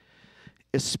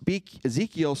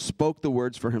 Ezekiel spoke the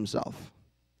words for himself.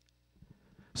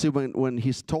 See, when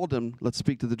he told him, let's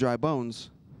speak to the dry bones,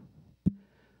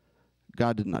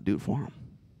 God did not do it for him.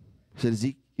 He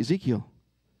said, Ezekiel,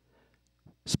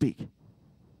 speak.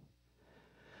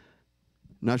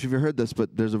 Not sure if you've heard this,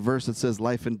 but there's a verse that says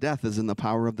life and death is in the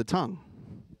power of the tongue.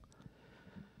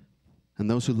 And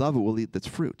those who love it will eat its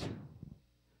fruit.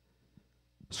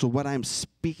 So what I'm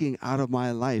speaking out of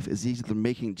my life is either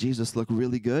making Jesus look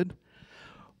really good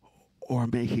or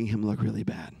making him look really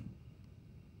bad.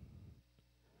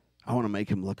 I want to make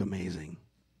him look amazing.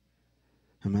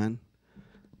 Amen?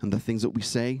 And the things that we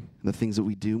say, the things that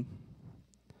we do.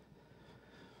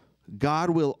 God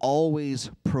will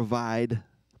always provide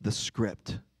the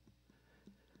script.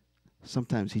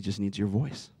 Sometimes he just needs your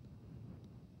voice.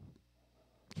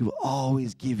 He will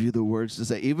always give you the words to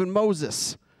say. Even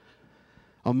Moses,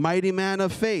 a mighty man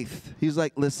of faith, he's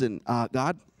like, listen,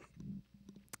 God,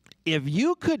 if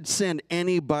you could send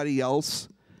anybody else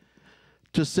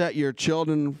to set your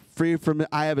children free from it,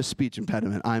 I have a speech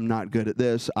impediment. I'm not good at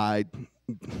this.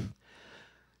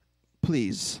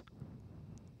 Please.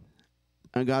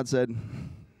 And God said,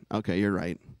 okay, you're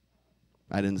right.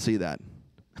 I didn't see that.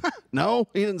 No,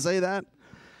 he didn't say that.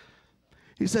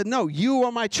 He said, no, you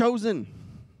are my chosen.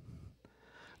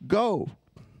 Go.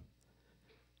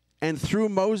 And through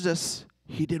Moses,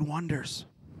 he did wonders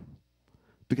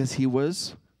because he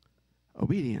was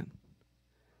obedient.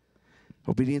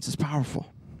 Obedience is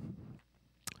powerful.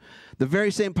 The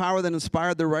very same power that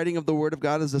inspired the writing of the Word of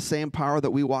God is the same power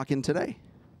that we walk in today.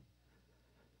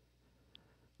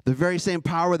 The very same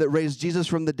power that raised Jesus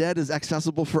from the dead is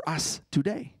accessible for us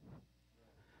today.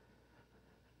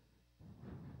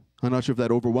 I'm not sure if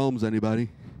that overwhelms anybody.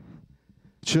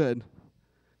 It should,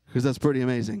 because that's pretty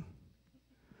amazing.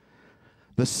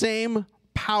 The same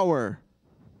power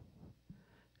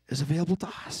is available to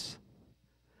us.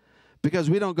 Because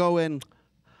we don't go in,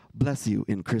 bless you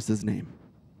in Chris's name.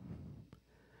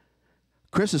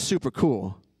 Chris is super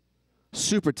cool,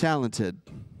 super talented.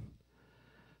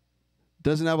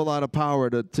 Doesn't have a lot of power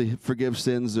to forgive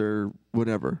sins or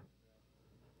whatever.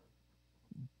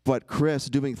 But Chris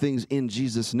doing things in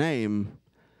Jesus' name,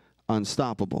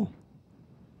 unstoppable.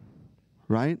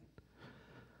 Right?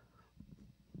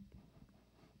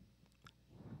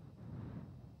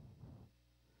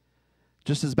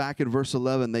 Just as back in verse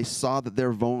 11, they saw that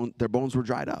their bones were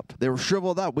dried up. They were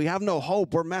shriveled up. We have no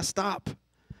hope. We're messed up.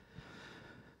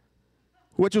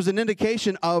 Which was an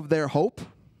indication of their hope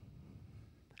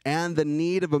and the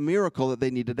need of a miracle that they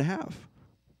needed to have.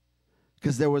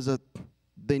 Because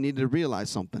they needed to realize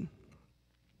something.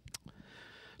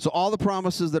 So all the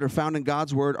promises that are found in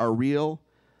God's word are real,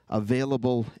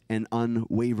 available, and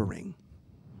unwavering.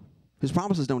 His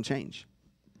promises don't change.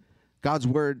 God's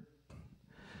word,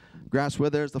 grass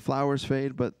withers, the flowers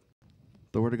fade, but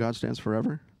the word of God stands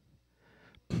forever.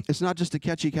 It's not just a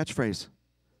catchy catchphrase.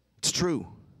 It's true.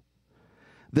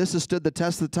 This has stood the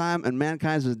test of time, and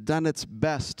mankind has done its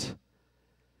best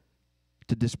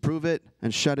to disprove it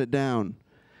and shut it down.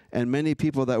 And many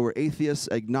people that were atheists,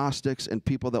 agnostics, and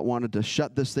people that wanted to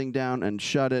shut this thing down and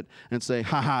shut it and say,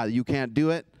 ha, you can't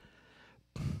do it,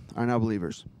 are now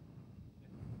believers.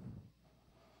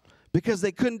 Because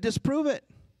they couldn't disprove it.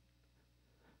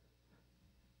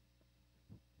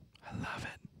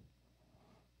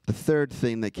 The third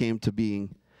thing that came to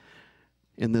being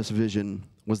in this vision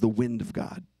was the wind of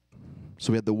God.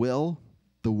 So we had the will,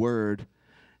 the word,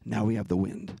 now we have the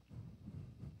wind.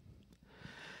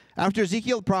 After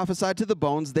Ezekiel prophesied to the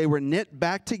bones, they were knit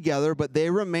back together, but they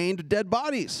remained dead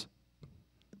bodies.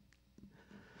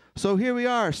 So here we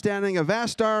are, standing a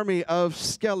vast army of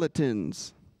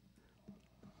skeletons.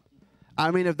 I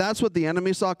mean, if that's what the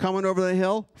enemy saw coming over the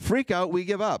hill, freak out, we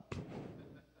give up.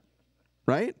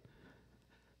 Right?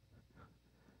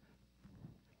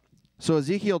 So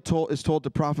Ezekiel is told to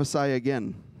prophesy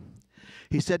again.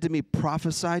 He said to me,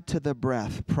 prophesy to the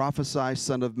breath, prophesy,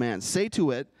 son of man. Say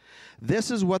to it, this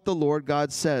is what the Lord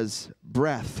God says,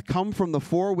 breath, come from the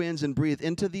four winds and breathe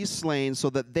into these slain so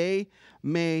that they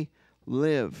may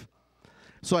live.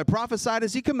 So I prophesied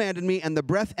as he commanded me, and the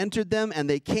breath entered them, and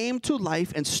they came to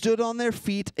life and stood on their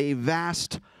feet, a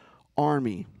vast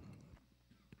army.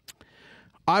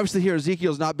 Obviously here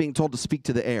Ezekiel is not being told to speak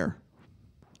to the air.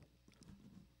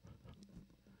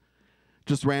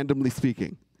 Just randomly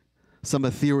speaking. Some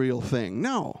ethereal thing.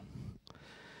 No.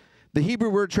 The Hebrew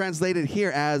word translated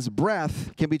here as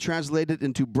breath can be translated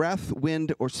into breath,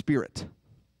 wind, or spirit.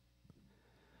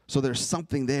 So there's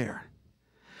something there.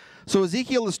 So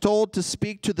Ezekiel is told to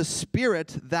speak to the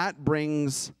spirit that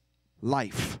brings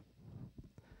life.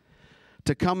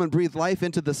 To come and breathe life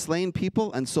into the slain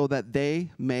people, and so that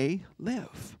they may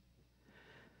live.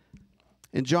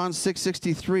 In John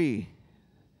 6:63,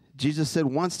 Jesus said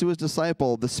once to his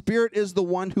disciple, the Spirit is the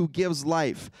one who gives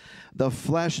life. The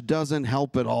flesh doesn't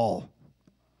help at all.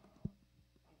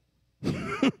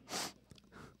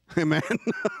 Amen.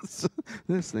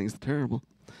 This thing's terrible.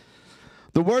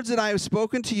 The words that I have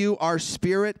spoken to you are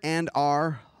spirit and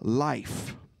are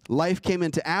life. Life came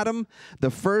into Adam,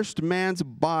 the first man's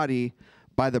body,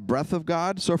 by the breath of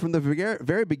God. So from the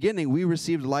very beginning, we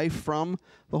received life from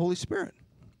the Holy Spirit.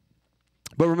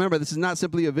 But remember, this is not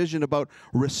simply a vision about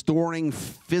restoring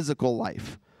physical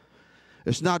life.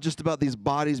 It's not just about these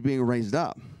bodies being raised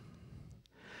up.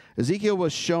 Ezekiel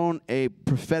was shown a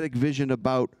prophetic vision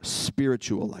about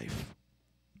spiritual life.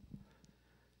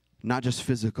 Not just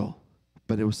physical,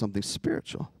 but it was something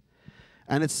spiritual.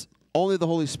 And it's only the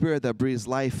Holy Spirit that breathes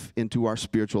life into our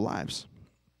spiritual lives.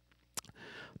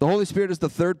 The Holy Spirit is the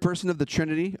third person of the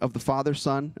Trinity of the Father,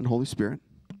 Son, and Holy Spirit.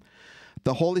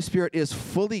 The Holy Spirit is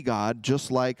fully God, just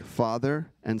like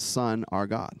Father and Son are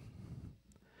God.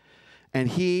 And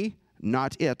he,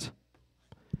 not it,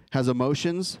 has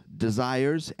emotions,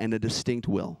 desires, and a distinct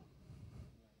will.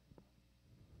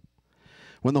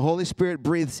 When the Holy Spirit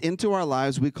breathes into our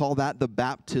lives, we call that the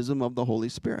baptism of the Holy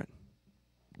Spirit.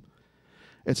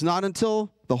 It's not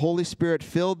until the Holy Spirit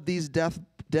filled these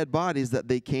dead bodies that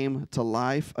they came to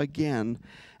life again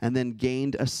and then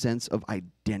gained a sense of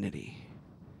identity.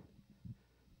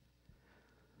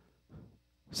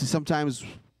 See, sometimes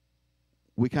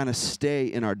we kind of stay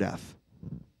in our death.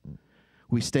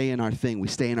 We stay in our thing. We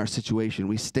stay in our situation.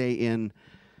 We stay in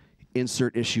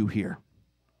insert issue here.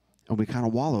 And we kind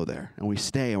of wallow there. And we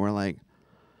stay and we're like,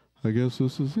 I guess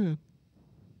this is it.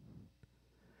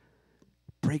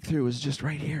 Breakthrough is just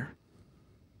right here.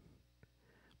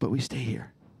 But we stay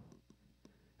here.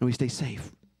 And we stay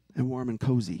safe and warm and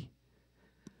cozy.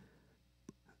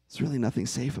 There's really nothing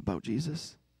safe about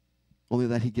Jesus. Only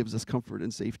that he gives us comfort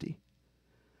and safety.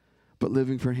 But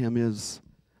living for him is,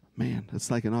 man,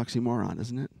 it's like an oxymoron,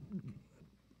 isn't it?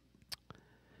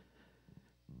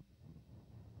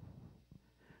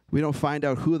 We don't find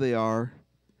out who they are,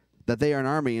 that they are an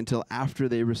army, until after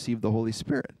they receive the Holy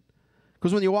Spirit.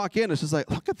 Because when you walk in, it's just like,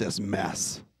 look at this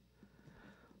mess.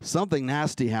 Something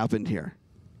nasty happened here.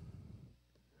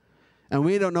 And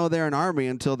we don't know they're an army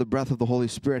until the breath of the Holy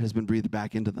Spirit has been breathed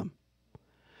back into them.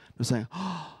 It's like,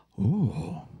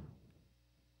 ooh,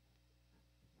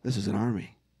 this is an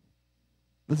army.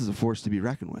 This is a force to be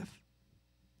reckoned with.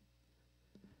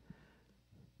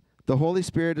 The Holy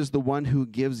Spirit is the one who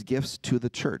gives gifts to the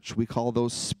church. We call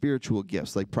those spiritual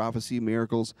gifts, like prophecy,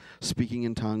 miracles, speaking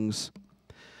in tongues.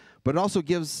 But it also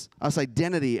gives us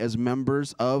identity as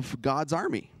members of God's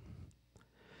army.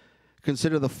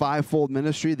 Consider the fivefold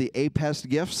ministry, the APEST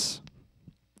gifts.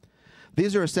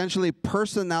 These are essentially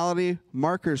personality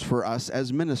markers for us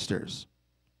as ministers.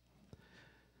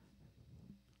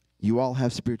 You all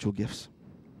have spiritual gifts.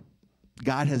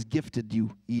 God has gifted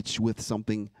you each with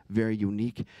something very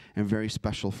unique and very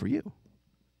special for you.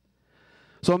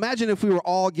 So imagine if we were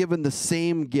all given the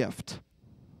same gift.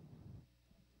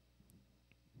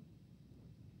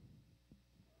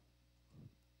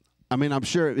 I mean, I'm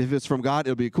sure if it's from God,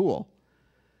 it'll be cool.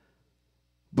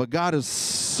 But God is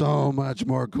so much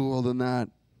more cool than that.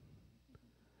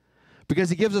 Because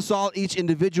he gives us all each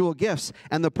individual gifts.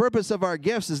 And the purpose of our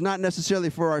gifts is not necessarily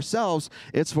for ourselves,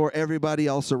 it's for everybody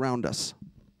else around us.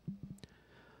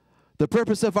 The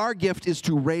purpose of our gift is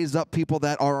to raise up people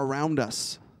that are around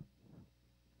us.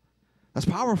 That's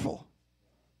powerful.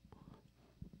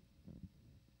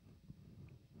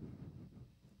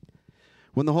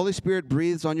 When the Holy Spirit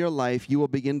breathes on your life, you will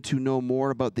begin to know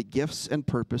more about the gifts and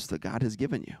purpose that God has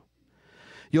given you.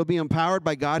 You'll be empowered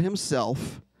by God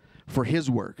himself for his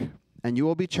work, and you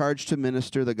will be charged to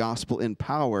minister the gospel in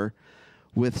power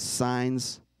with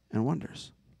signs and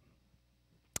wonders.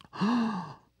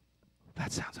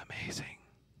 That sounds amazing.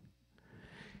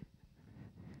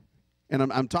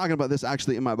 And I'm talking about this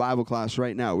actually in my Bible class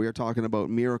right now. We are talking about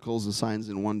miracles and signs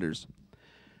and wonders.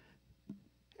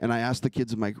 And I asked the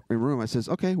kids in my room, I says,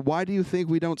 okay, why do you think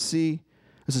we don't see,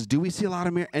 I says, do we see a lot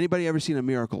of miracles? Anybody ever seen a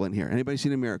miracle in here? Anybody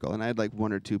seen a miracle? And I had like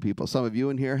one or two people. Some of you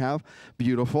in here have.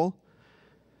 Beautiful.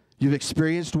 You've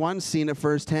experienced one, seen it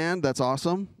firsthand. That's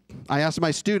awesome. I asked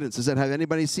my students, I said, have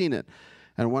anybody seen it?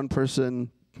 And one person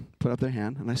put up their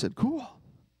hand, and I said, cool.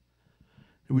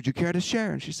 Would you care to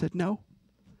share? And she said, no.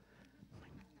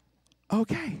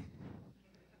 Okay.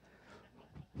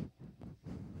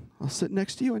 I'll sit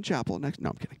next to you in chapel. No,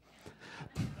 I'm kidding.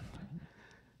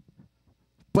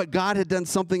 But God had done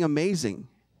something amazing.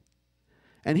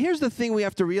 And here's the thing we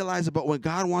have to realize about when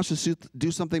God wants to do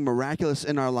something miraculous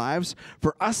in our lives.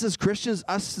 For us as Christians,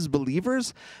 us as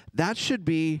believers, that should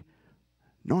be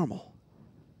normal.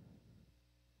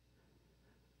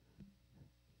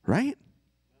 Right?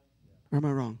 Or am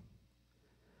I wrong?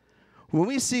 When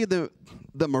we see the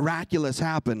miraculous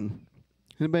happen,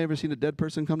 anybody ever seen a dead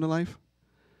person come to life?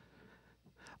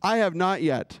 I have not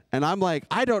yet. And I'm like,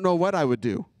 I don't know what I would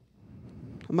do.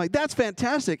 I'm like, that's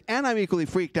fantastic. And I'm equally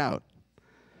freaked out.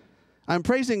 I'm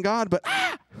praising God, but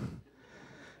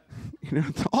you know,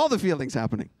 all the feelings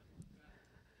happening.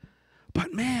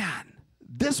 But man,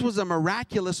 this was a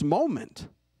miraculous moment.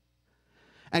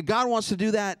 And God wants to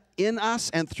do that in us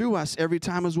and through us every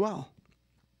time as well.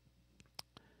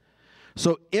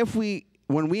 So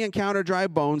when we encounter dry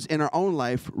bones in our own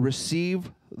life, receive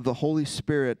the Holy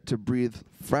Spirit to breathe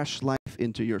fresh life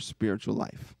into your spiritual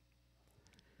life.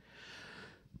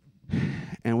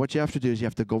 And what you have to do is you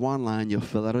have to go online, you'll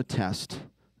fill out a test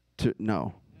to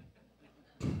know.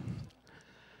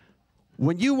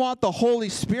 When you want the Holy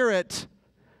Spirit,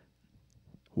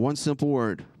 one simple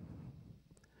word,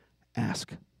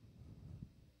 ask.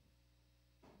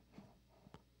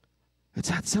 It's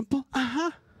that simple?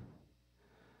 Uh-huh.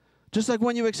 Just like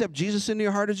when you accept Jesus into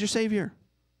your heart as your Savior,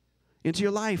 into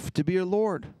your life to be your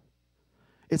Lord.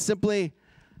 It's simply,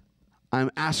 I'm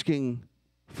asking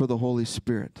for the Holy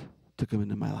Spirit to come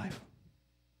into my life.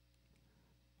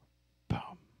 Boom.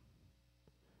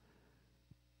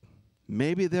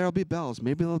 Maybe there'll be bells.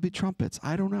 Maybe there'll be trumpets.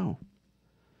 I don't know.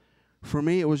 For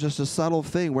me, it was just a subtle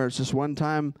thing where it's just one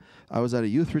time I was at a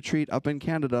youth retreat up in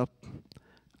Canada.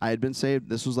 I had been saved.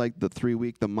 This was like the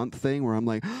 3-week, the month thing where I'm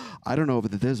like, I don't know if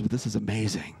it is, but this is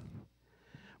amazing.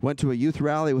 Went to a youth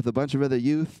rally with a bunch of other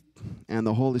youth, and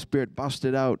the Holy Spirit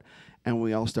busted out, and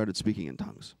we all started speaking in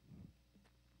tongues.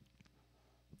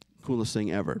 Coolest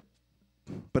thing ever.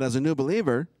 But as a new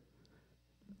believer,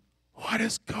 what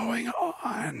is going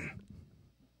on?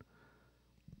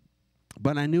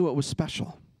 But I knew it was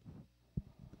special.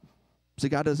 See,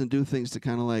 God doesn't do things to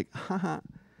kind of like, haha,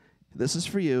 this is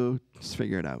for you, just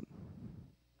figure it out.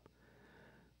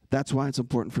 That's why it's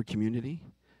important for community.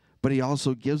 But he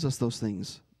also gives us those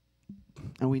things.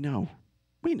 And we know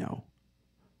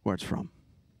where it's from.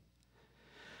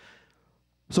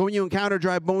 So when you encounter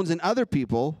dry bones in other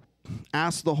people,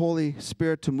 ask the Holy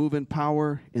Spirit to move in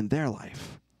power in their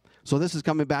life. So this is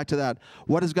coming back to that.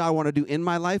 What does God want to do in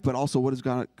my life, but also what does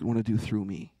God want to do through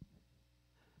me?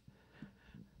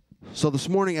 So this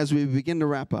morning, as we begin to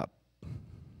wrap up,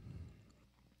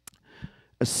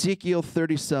 Ezekiel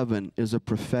 37 is a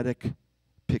prophetic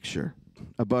picture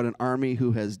about an army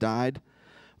who has died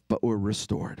but were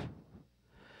restored.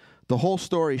 The whole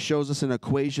story shows us an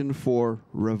equation for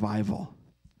revival.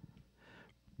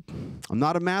 I'm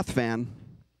not a math fan,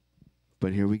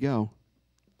 but here we go.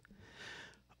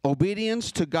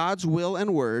 Obedience to God's will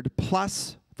and word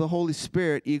plus the Holy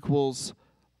Spirit equals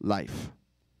life.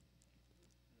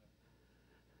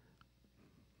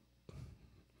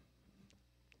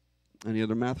 Any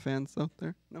other math fans out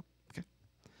there? No? Okay.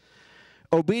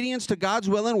 Obedience to God's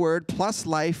will and word plus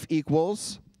life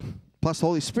equals, plus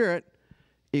Holy Spirit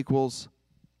equals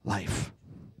life.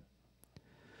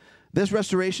 This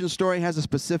restoration story has a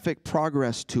specific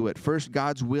progress to it. First,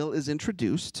 God's will is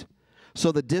introduced,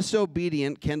 so the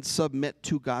disobedient can submit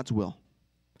to God's will.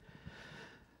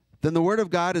 Then the word of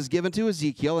God is given to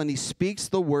Ezekiel, and he speaks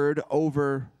the word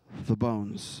over the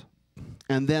bones.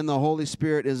 And then the Holy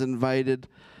Spirit is invited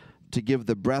to give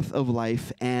the breath of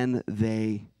life, and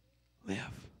they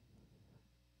live.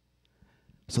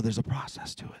 So there's a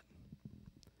process to it.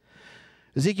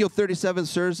 Ezekiel 37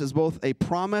 serves as both a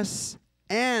promise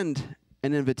and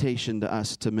an invitation to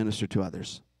us to minister to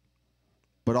others,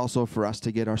 but also for us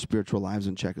to get our spiritual lives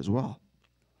in check as well.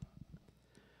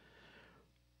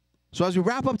 So as we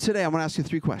wrap up today, I want to ask you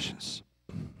 3 questions.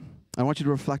 I want you to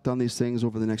reflect on these things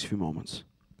over the next few moments.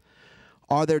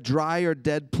 Are there dry or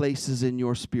dead places in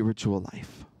your spiritual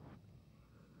life?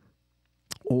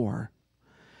 Or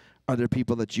are there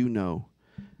people that you know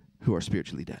who are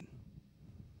spiritually dead?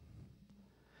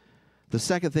 The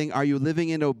second thing, are you living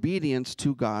in obedience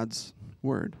to God's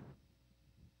word?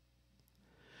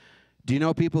 Do you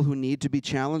know people who need to be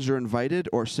challenged or invited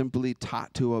or simply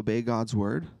taught to obey God's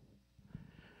word?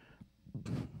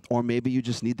 Or maybe you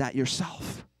just need that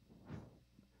yourself.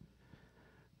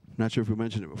 I'm not sure if we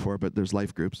mentioned it before, but there's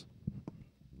life groups.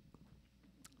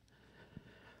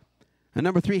 And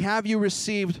number 3, have you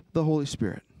received the Holy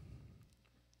Spirit?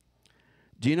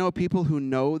 Do you know people who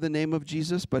know the name of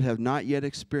Jesus but have not yet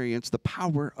experienced the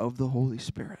power of the Holy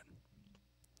Spirit?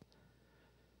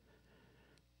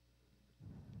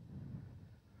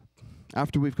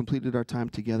 After we've completed our time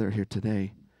together here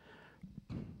today,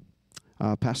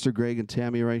 Pastor Greg and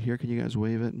Tammy right here. Can you guys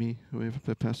wave at me? Wave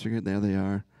at Pastor Greg. There they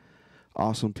are.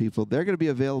 Awesome people. They're going to be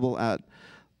available at,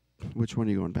 which one are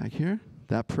you going back here?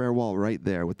 That prayer wall right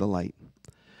there with the light.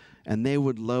 And they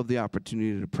would love the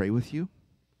opportunity to pray with you,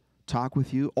 talk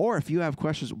with you, or if you have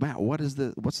questions, wow,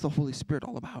 what's the Holy Spirit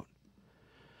all about?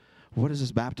 What is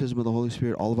this baptism of the Holy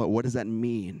Spirit all about? What does that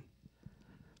mean?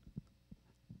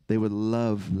 They would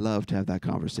love to have that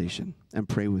conversation and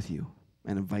pray with you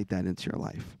and invite that into your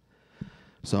life.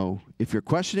 So if you're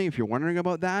questioning, if you're wondering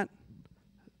about that,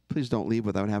 please don't leave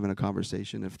without having a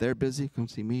conversation. If they're busy, come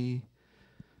see me.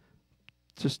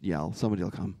 Just yell. Somebody will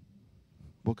come.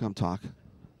 We'll come talk.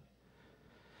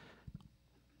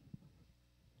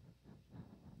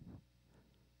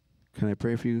 Can I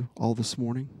pray for you all this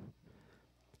morning?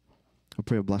 I'll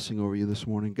pray a blessing over you this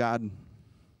morning. God,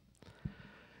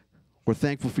 we're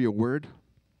thankful for your word.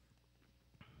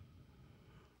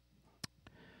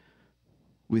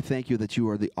 We thank you that you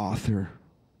are the author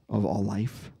of all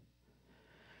life.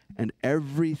 And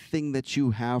everything that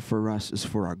you have for us is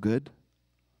for our good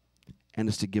and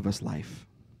is to give us life.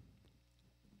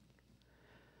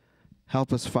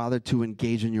 Help us, Father, to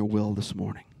engage in your will this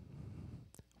morning.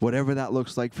 Whatever that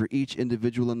looks like for each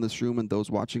individual in this room and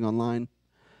those watching online,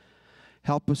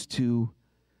 help us to,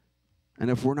 and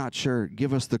if we're not sure,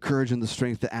 give us the courage and the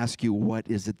strength to ask you, what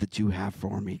is it that you have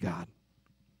for me, God?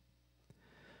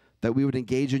 That we would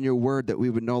engage in your word, that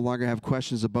we would no longer have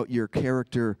questions about your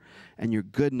character and your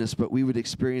goodness, but we would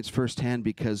experience firsthand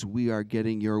because we are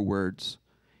getting your words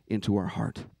into our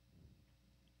heart.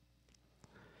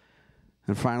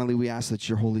 And finally, we ask that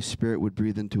your Holy Spirit would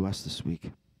breathe into us this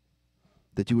week,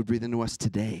 that you would breathe into us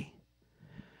today,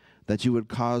 that you would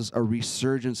cause a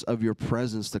resurgence of your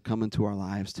presence to come into our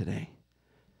lives today,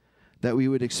 that we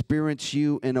would experience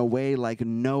you in a way like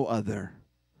no other.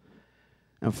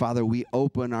 And Father, we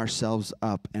open ourselves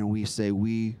up and we say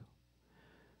we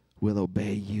will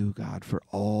obey you, God, for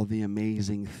all the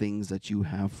amazing things that you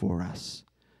have for us.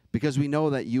 Because we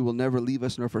know that you will never leave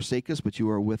us nor forsake us, but you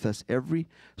are with us every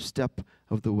step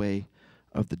of the way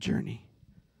of the journey.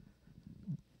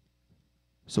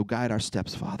 So guide our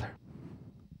steps, Father.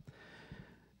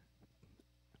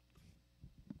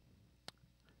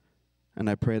 And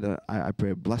I pray that I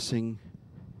pray a blessing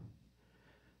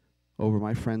over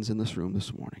my friends in this room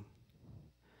this morning,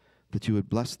 that you would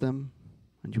bless them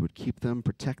and you would keep them,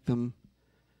 protect them,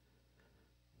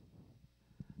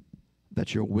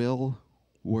 that your will,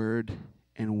 word,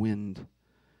 and wind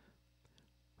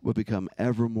will become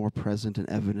ever more present and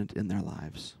evident in their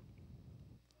lives,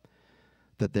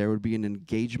 that there would be an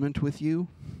engagement with you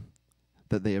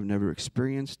that they have never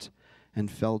experienced and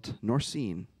felt nor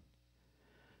seen.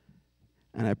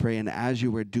 And I pray, and as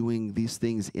you are doing these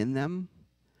things in them,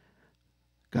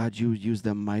 God, you would use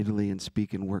them mightily and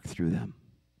speak and work through them.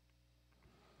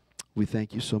 We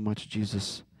thank you so much,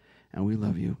 Jesus, and we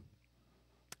love you.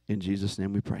 In Jesus'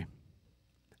 name we pray.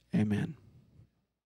 Amen.